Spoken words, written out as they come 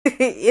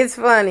It's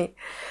funny.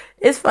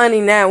 It's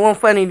funny now. It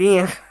wasn't funny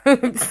then.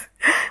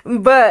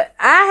 But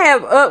I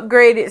have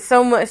upgraded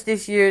so much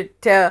this year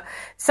to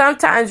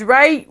sometimes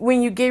right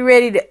when you get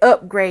ready to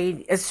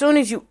upgrade, as soon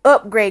as you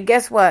upgrade,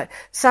 guess what?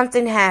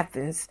 Something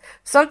happens.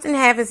 Something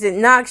happens that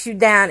knocks you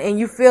down and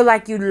you feel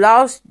like you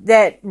lost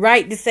that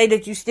right to say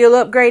that you still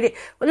upgraded.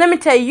 Well, let me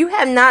tell you, you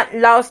have not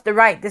lost the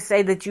right to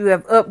say that you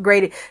have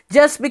upgraded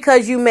just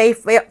because you may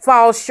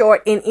fall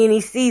short in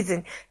any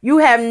season. You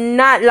have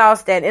not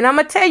lost that. And I'm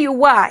going to tell you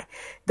why.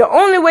 The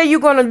only way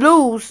you're going to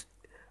lose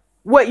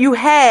what you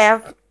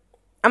have,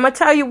 I'm going to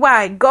tell you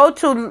why. Go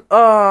to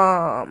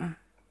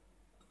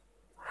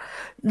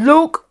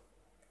Luke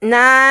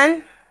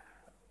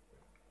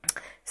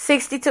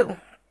 9:62.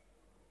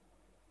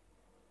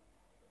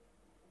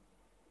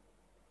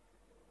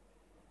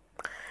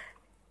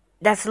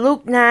 That's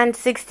Luke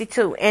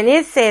 9:62. And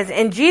it says,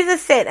 and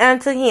Jesus said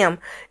unto him,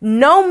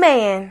 no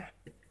man.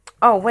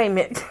 Oh, wait a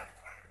minute.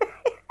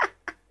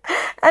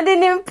 I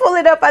didn't even pull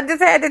it up. I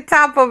just had the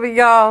top of it,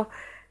 y'all.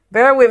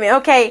 Bear with me.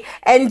 Okay.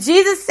 And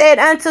Jesus said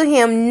unto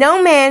him,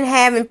 no man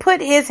having put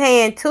his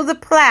hand to the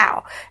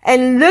plow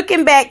and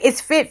looking back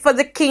is fit for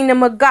the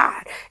kingdom of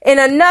God.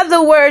 In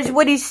other words,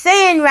 what he's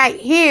saying right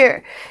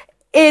here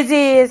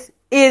is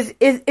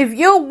if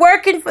you're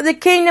working for the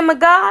kingdom of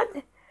God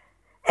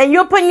and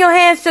you're putting your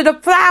hands to the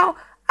plow,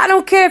 I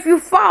don't care if you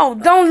fall.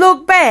 Don't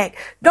look back.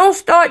 Don't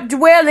start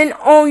dwelling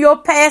on your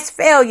past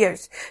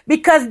failures,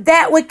 because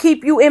that would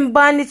keep you in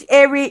bondage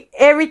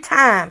every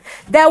time.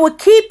 That would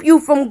keep you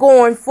from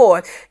going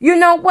forth. You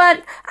know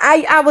what?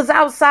 I was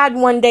outside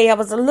one day. I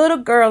was a little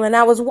girl and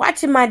I was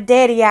watching my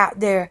daddy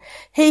out there.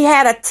 He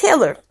had a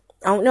tiller.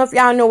 I don't know if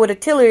y'all know what a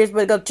tiller is,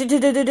 but it goes, and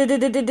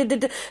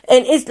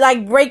it's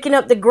like breaking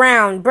up the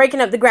ground.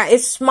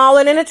 It's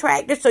smaller than a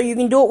tractor, so you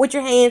can do it with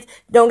your hands.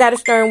 Don't got a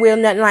steering wheel,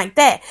 nothing like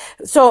that.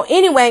 So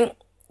anyway,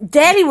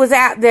 Daddy was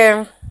out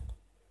there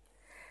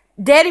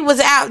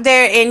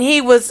and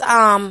he was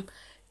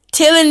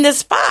tilling the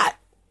spot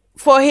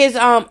for his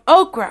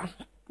okra.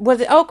 Was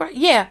it okra?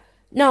 Yeah.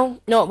 No,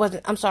 it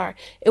wasn't. I'm sorry.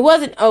 It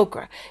wasn't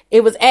okra.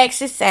 It was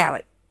actually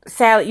salad.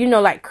 Salad,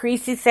 like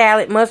creasy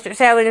salad, mustard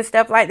salad and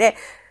stuff like that.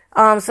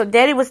 So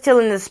Daddy was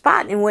tilling the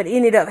spot, and what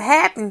ended up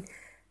happening,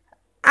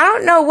 I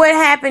don't know what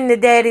happened to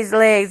Daddy's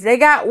legs. They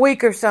got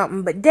weak or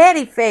something, but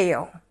Daddy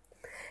fell.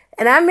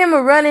 And I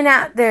remember running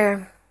out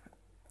there.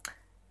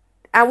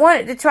 I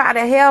wanted to try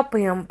to help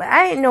him, but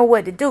I didn't know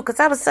what to do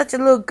because I was such a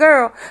little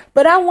girl.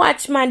 But I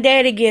watched my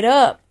daddy get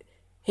up.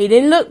 He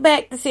didn't look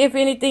back to see if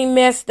anything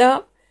messed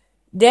up.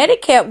 Daddy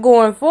kept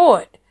going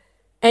forward.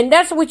 And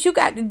that's what you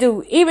got to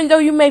do. Even though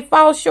you may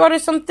fall short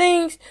of some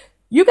things,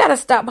 you got to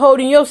stop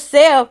holding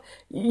yourself.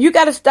 You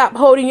got to stop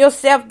holding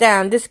yourself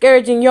down,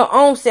 discouraging your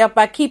own self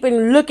by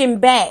looking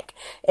back.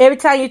 Every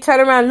time you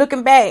turn around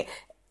looking back,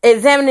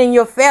 examining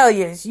your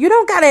failures. You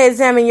don't got to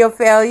examine your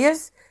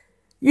failures.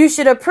 You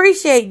should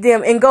appreciate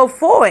them and go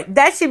forward.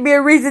 That should be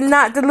a reason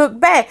not to look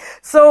back.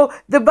 So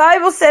the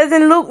Bible says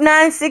in Luke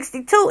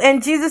 9:62,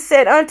 and Jesus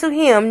said unto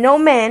him, no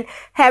man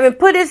having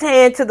put his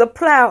hand to the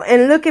plow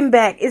and looking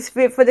back is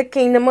fit for the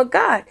kingdom of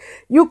God.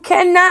 You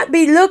cannot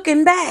be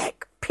looking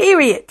back,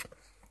 period.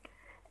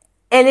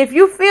 And if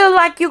you feel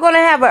like you're going to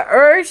have an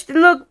urge to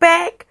look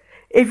back,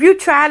 if you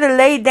try to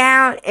lay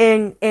down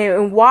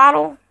and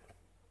waddle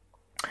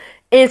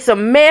in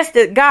some mess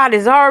that God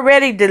has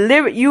already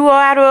delivered you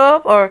out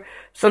of, or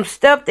some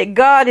stuff that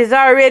God has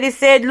already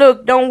said,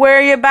 look, don't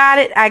worry about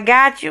it, I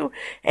got you,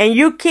 and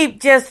you keep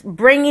just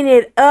bringing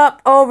it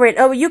up over and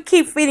over, you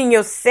keep feeding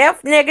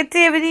yourself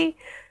negativity,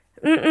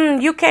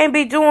 you can't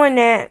be doing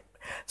that.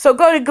 So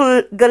go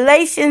to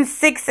Galatians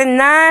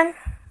 6:9.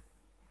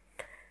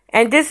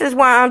 And this is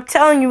why I'm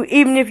telling you,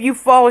 even if you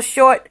fall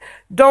short,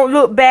 don't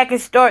look back and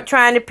start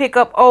trying to pick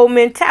up old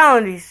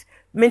mentalities.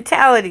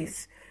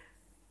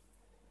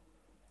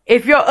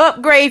 If your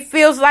upgrade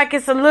feels like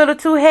it's a little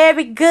too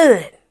heavy,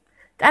 good.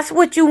 That's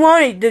what you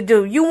wanted to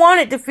do. You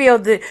wanted to feel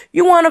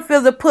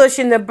the push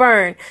and the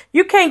burn.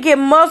 You can't get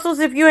muscles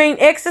if you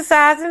ain't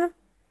exercising them.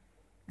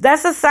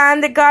 That's a sign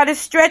that God is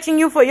stretching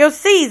you for your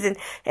season.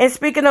 And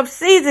speaking of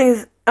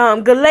seasons,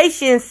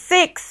 Galatians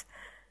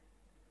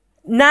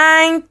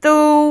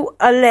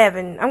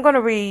 6:9-11. I'm going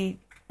to read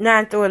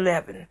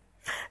 9-11.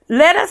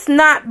 Let us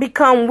not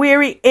become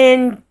weary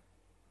in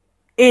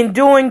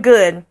doing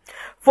good,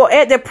 for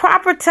at the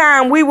proper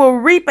time we will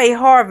reap a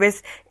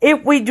harvest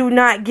if we do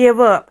not give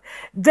up.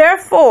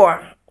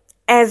 Therefore,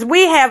 as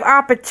we have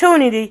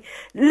opportunity,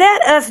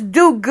 let us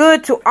do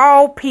good to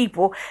all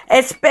people,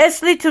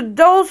 especially to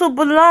those who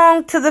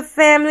belong to the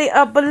family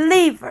of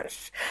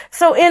believers.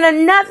 So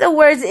in other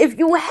words, if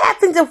you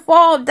happen to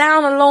fall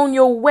down along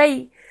your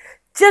way,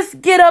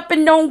 just get up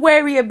and don't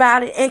worry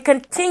about it and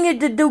continue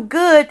to do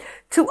good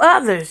to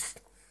others.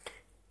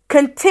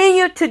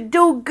 Continue to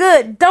do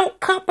good. Don't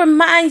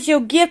compromise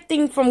your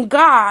gifting from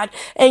God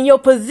and your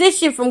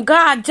position from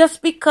God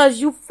just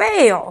because you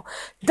fail.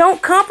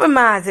 Don't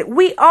compromise it.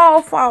 We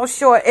all fall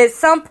short. At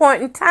some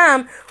point in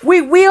time,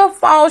 we will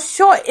fall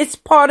short. It's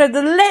part of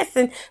the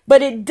lesson,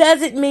 but it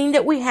doesn't mean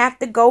that we have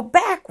to go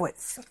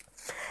backwards.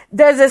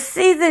 There's a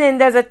season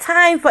and there's a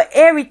time for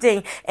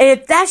everything. And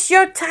if that's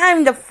your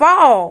time to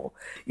fall,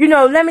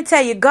 let me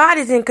tell you, God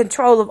is in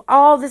control of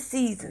all the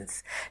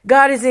seasons.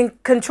 God is in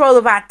control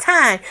of our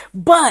time.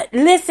 But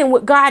listen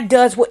what God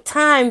does with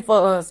time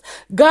for us.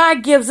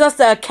 God gives us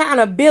the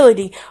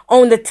accountability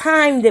on the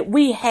time that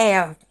we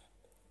have.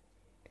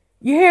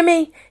 You hear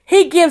me?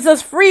 He gives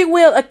us free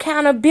will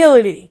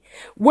accountability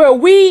where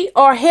we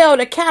are held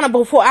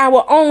accountable for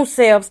our own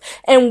selves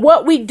and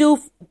what we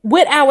do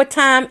with our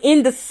time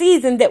in the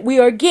season that we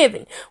are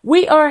given.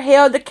 We are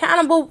held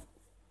accountable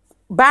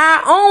by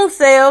our own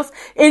selves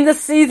in the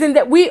season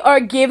that we are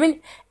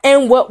given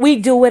and what we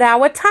do with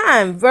our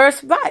time,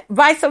 vice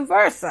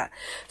versa.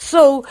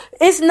 So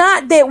it's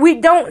not that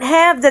we don't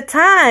have the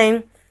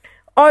time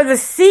or the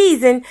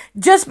season.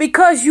 Just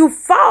because you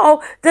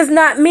fall does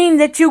not mean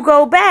that you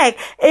go back.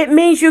 It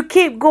means you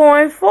keep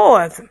going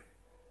forth.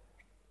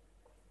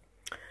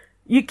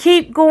 You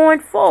keep going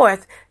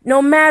forth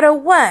no matter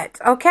what,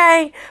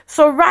 okay?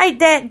 So write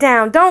that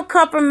down. Don't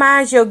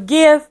compromise your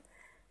gift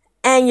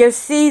and your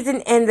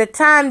season and the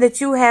time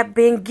that you have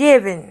been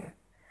given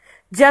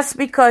just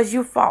because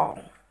you fall.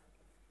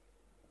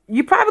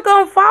 You probably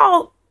gonna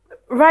fall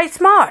right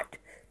smart,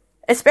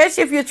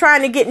 especially if you're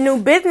trying to get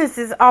new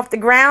businesses off the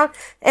ground.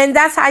 And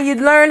that's how you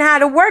learn how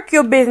to work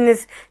your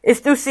business, is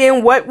through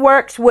seeing what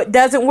works, what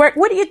doesn't work.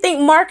 What do you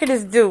think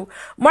marketers do?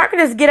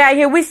 Marketers get out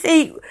here. We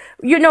see,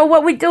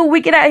 what we do. We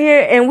get out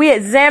here and we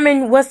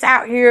examine what's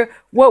out here,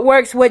 what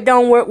works, what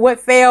don't work, what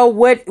fail,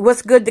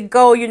 what's good to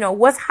go,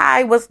 what's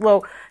high, what's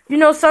low.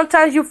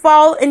 Sometimes you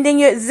fall and then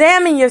you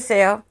examine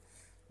yourself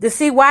to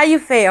see why you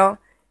fail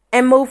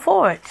and move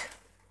forward.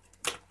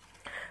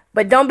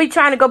 But don't be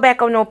trying to go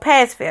back on no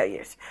past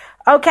failures.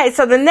 Okay,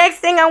 so the next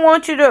thing I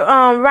want you to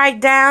write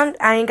down,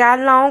 I ain't got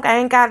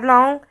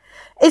long,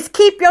 is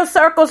keep your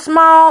circle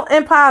small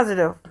and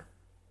positive.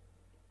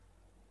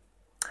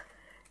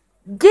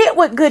 Get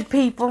with good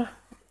people.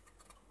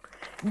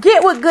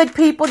 Get with good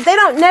people. They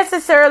don't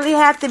necessarily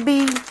have to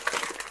be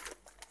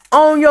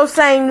on your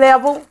same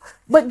level,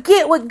 but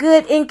get with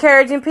good,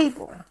 encouraging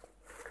people.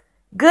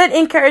 Good,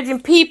 encouraging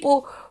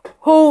people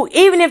who,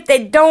 even if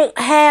they don't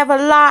have a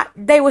lot,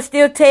 they will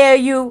still tell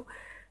you,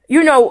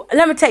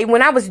 let me tell you,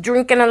 when I was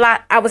drinking a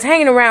lot, I was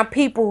hanging around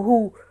people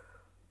who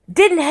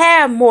didn't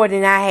have more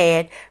than I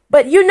had.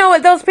 But you know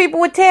what those people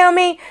would tell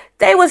me?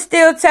 They would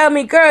still tell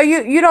me, girl,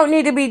 you don't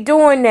need to be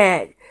doing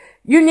that.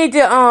 You need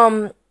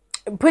to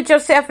put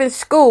yourself in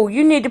school.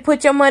 You need to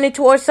put your money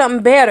towards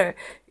something better.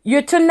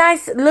 You're too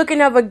nice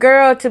looking of a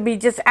girl to be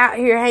just out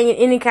here hanging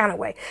any kind of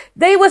way.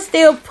 They were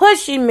still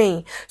pushing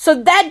me.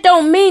 So that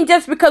don't mean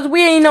just because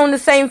we ain't on the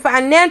same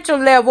financial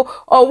level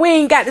or we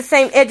ain't got the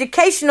same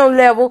educational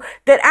level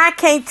that I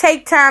can't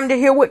take time to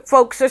hear what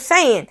folks are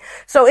saying.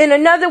 So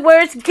in other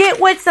words,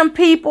 get with some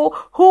people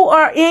who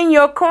are in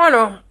your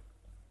corner,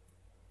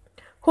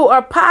 who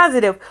are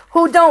positive,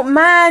 who don't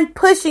mind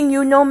pushing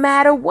you no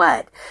matter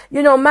what.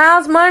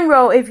 Miles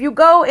Monroe, if you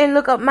go and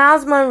look up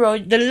Miles Monroe,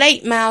 the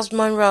late Miles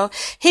Monroe,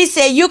 he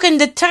said you can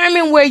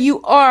determine where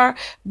you are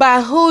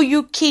by who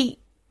you keep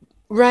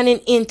running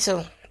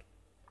into.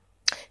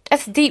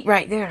 That's deep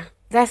right there.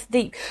 That's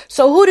deep.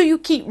 So who do you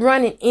keep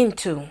running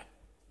into?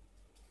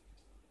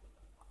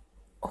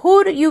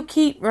 Who do you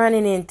keep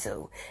running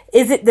into?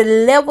 Is it the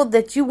level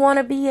that you want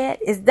to be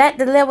at? Is that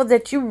the level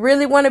that you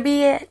really want to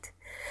be at?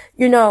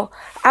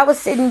 I was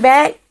sitting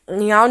back,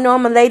 and y'all know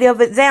I'm a lady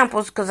of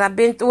examples because I've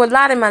been through a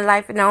lot in my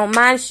life, and I don't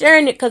mind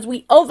sharing it because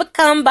we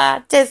overcome by our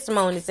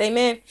testimonies.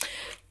 Amen.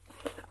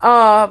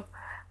 I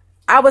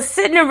was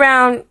sitting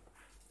around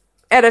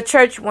at a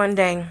church one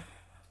day,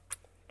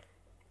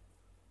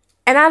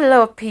 and I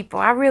love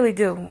people. I really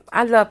do.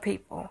 I love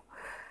people.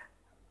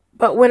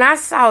 But when I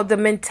saw the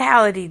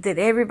mentality that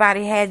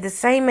everybody had, the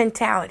same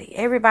mentality,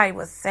 everybody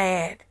was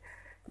sad.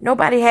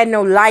 Nobody had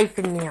no life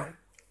in them.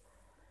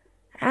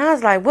 And I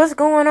was like, what's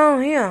going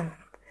on here?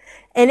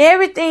 And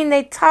everything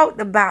they talked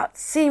about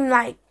seemed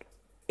like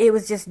it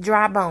was just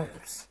dry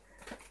bones.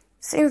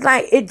 Seems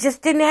like it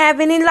just didn't have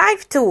any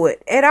life to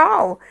it at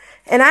all.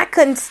 And I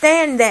couldn't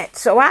stand that.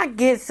 So I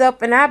gets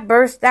up and I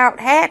burst out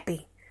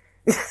happy.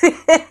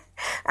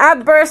 I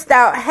burst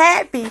out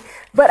happy.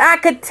 But I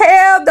could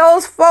tell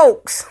those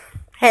folks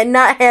had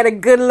not had a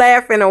good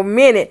laugh in a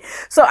minute.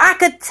 So I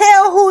could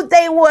tell who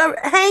they were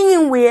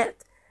hanging with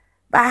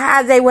by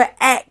how they were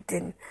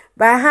acting,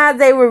 by how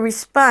they were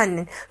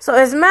responding. So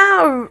as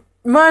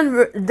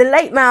the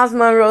late Miles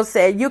Monroe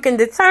said, you can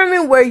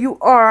determine where you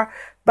are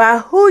by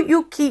who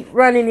you keep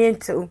running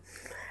into.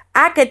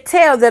 I could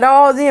tell that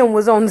all of them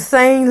was on the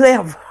same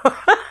level.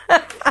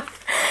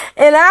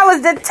 And I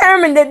was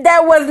determined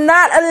that was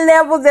not a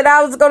level that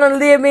I was going to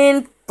live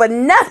in for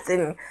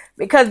nothing,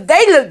 because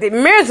they looked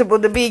miserable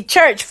to be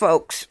church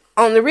folks.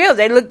 On the real,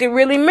 they looked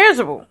really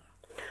miserable.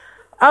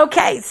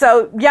 Okay,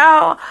 so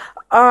y'all,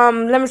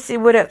 let me see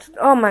what else.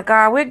 Oh my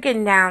God, we're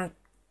getting down.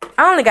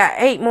 I only got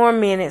 8 more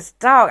minutes.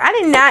 Dog, I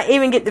did not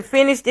even get to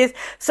finish this.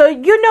 So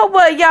you know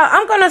what, y'all,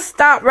 I'm going to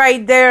stop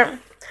right there.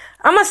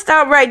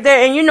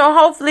 And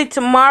hopefully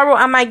tomorrow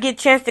I might get a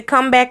chance to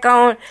come back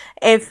on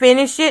and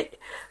finish it.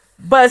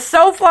 But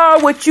so far,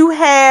 what you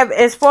have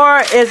as far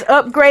as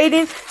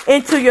upgrading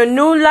into your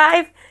new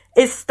life,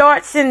 it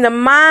starts in the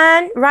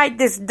mind. Write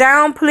this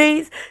down,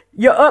 please.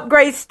 Your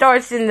upgrade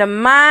starts in the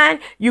mind.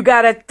 You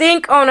got to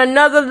think on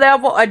another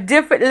level, a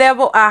different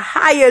level, a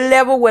higher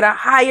level with a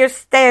higher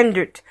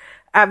standard.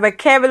 Our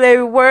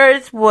vocabulary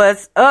words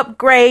was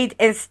upgrade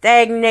and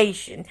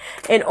stagnation.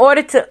 In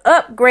order to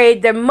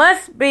upgrade, there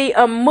must be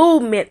a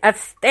movement, a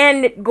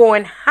standard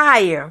going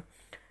higher.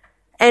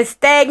 And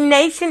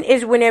stagnation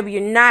is whenever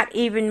you're not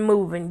even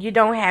moving. You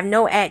don't have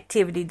no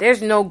activity.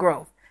 There's no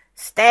growth.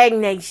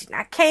 Stagnation.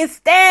 I can't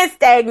stand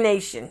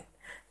stagnation.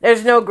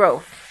 There's no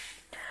growth.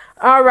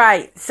 All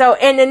right. So,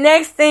 and the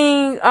next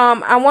thing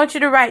I want you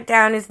to write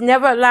down is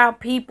never allow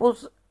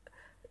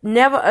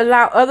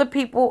other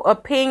people's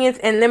opinions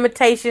and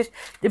limitations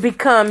to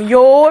become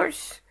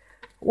yours.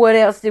 What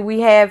else did we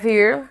have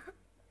here?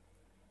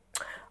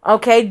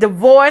 Okay.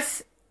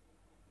 Divorce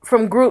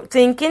from group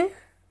thinking.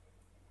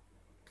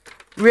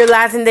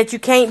 Realizing that you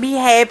can't be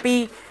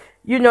happy,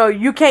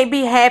 you can't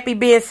be happy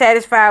being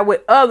satisfied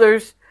with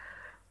others,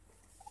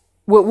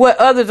 with what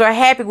others are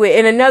happy with.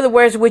 In other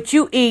words, what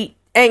you eat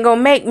ain't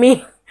gonna make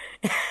me.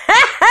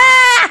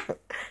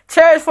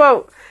 Church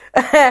folk,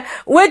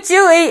 what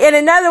you eat,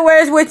 in other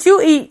words, what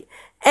you eat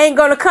ain't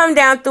gonna come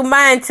down through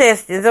my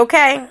intestines,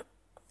 okay?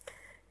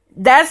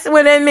 That's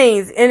what it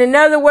means. And in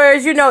other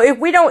words, if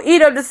we don't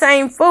eat of the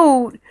same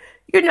food,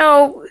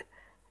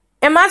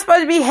 am I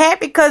supposed to be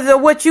happy because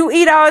of what you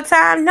eat all the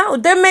time? No,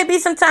 there may be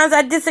sometimes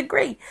I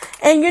disagree.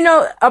 And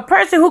a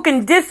person who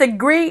can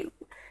disagree,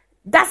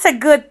 that's a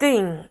good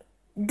thing.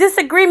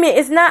 Disagreement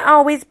is not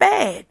always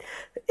bad.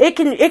 It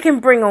can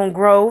bring on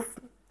growth.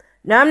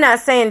 Now, I'm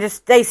not saying to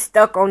stay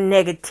stuck on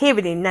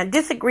negativity. Now,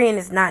 disagreeing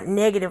is not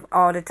negative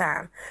all the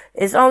time.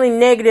 It's only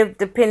negative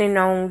depending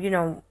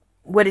on,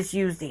 what it's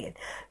used in.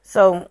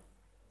 So,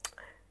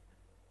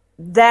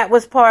 that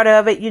was part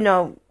of it,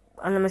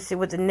 Let me see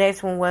what the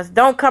next one was.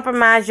 Don't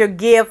compromise your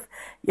gift,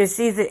 your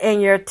season,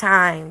 and your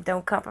time.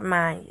 Don't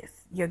compromise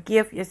your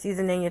gift, your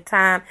season, and your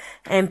time.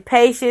 And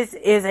patience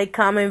is a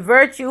common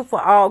virtue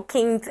for all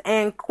kings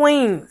and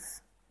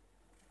queens.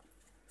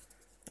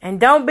 And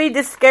don't be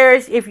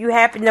discouraged if you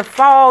happen to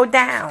fall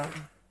down.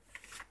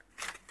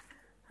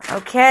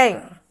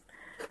 Okay.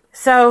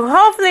 So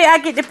hopefully I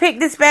get to pick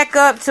this back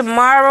up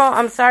tomorrow.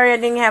 I'm sorry I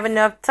didn't have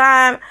enough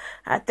time.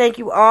 I thank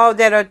you all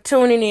that are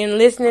tuning in,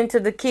 listening to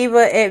the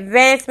Kiva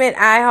Advancement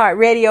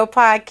iHeartRadio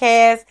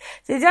podcast.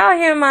 Did y'all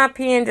hear my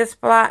pen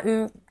just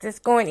plotting,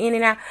 just going in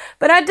and out?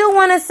 But I do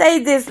want to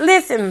say this.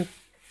 Listen,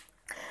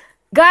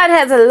 God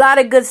has a lot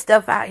of good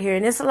stuff out here,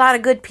 and there's a lot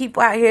of good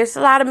people out here. It's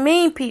a lot of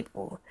mean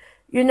people.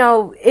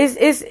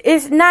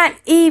 It's not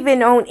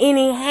even on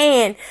any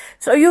hand.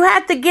 So you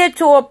have to get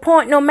to a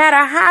point, no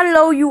matter how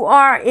low you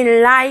are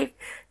in life,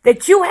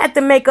 that you have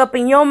to make up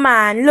in your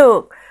mind,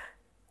 look,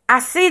 I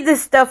see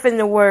this stuff in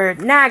the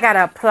word. Now I got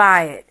to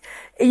apply it.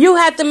 You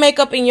have to make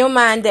up in your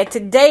mind that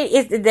today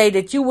is the day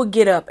that you will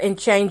get up and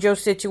change your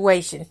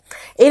situation.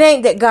 It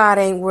ain't that God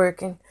ain't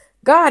working.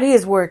 God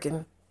is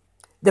working.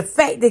 The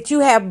fact that you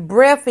have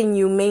breath in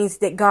you means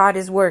that God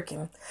is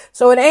working.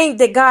 So it ain't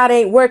that God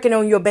ain't working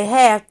on your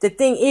behalf. The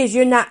thing is,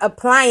 you're not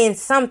applying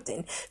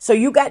something. So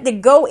you got to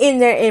go in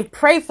there and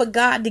pray for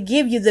God to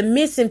give you the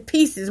missing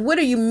pieces. What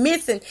are you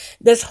missing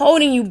that's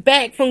holding you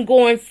back from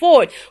going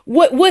forward?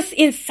 What's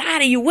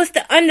inside of you? What's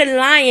the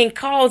underlying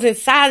cause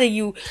inside of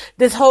you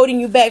that's holding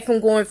you back from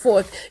going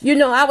forward?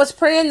 I was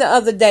praying the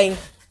other day.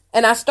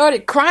 And I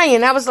started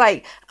crying. I was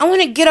like, I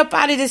want to get up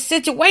out of this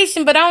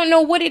situation, but I don't know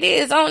what it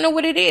is. I don't know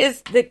what it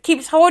is that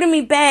keeps holding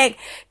me back,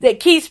 that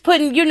keeps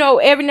putting,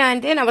 every now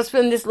and then I was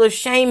feeling this little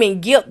shame and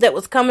guilt that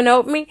was coming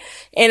over me.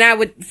 And I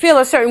would feel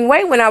a certain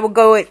way when I would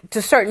go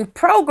to certain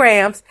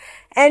programs.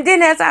 And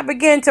then as I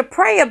began to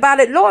pray about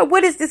it, Lord,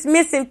 what is this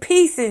missing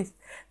piece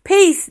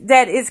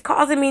that is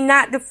causing me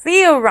not to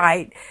feel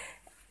right?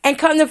 And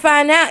come to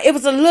find out, it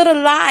was a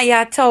little lie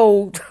I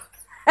told.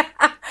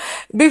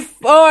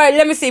 Before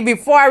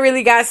I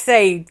really got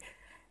saved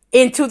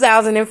in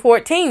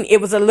 2014, it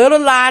was a little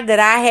lie that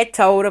I had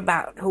told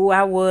about who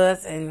I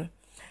was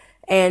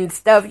and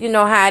stuff. You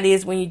know how it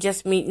is when you're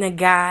just meeting a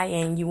guy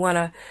and you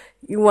wanna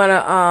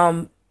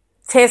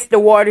test the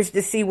waters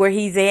to see where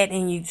he's at,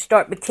 and you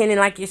start pretending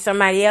like you're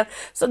somebody else.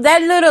 So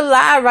that little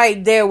lie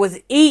right there was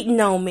eating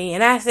on me,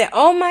 and I said,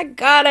 "Oh my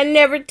God, I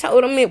never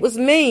told him it was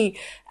me.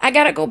 I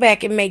gotta go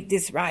back and make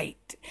this right."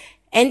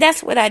 And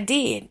that's what I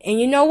did. And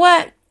you know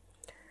what?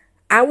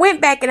 I went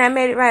back and I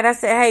made it right. I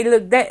said, hey,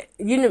 look, that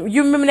you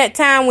remember that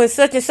time when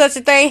such and such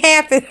a thing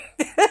happened?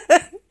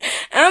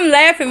 I'm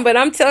laughing, but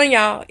I'm telling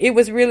y'all, it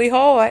was really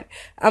hard.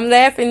 I'm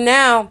laughing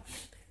now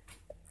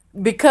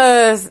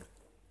because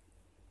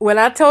when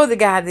I told the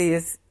guy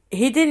this,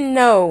 he didn't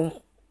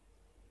know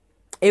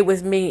it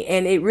was me.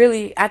 And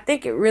I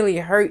think it really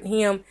hurt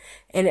him,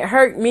 and it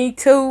hurt me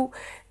too.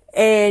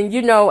 And,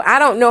 I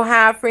don't know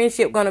how our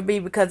friendship going to be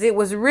because it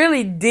was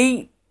really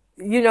deep.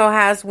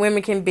 How us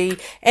women can be.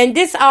 And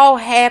this all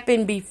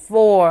happened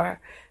before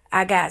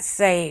I got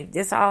saved.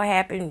 This all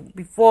happened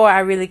before I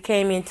really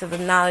came into the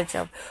knowledge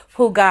of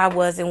who God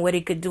was and what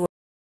he could do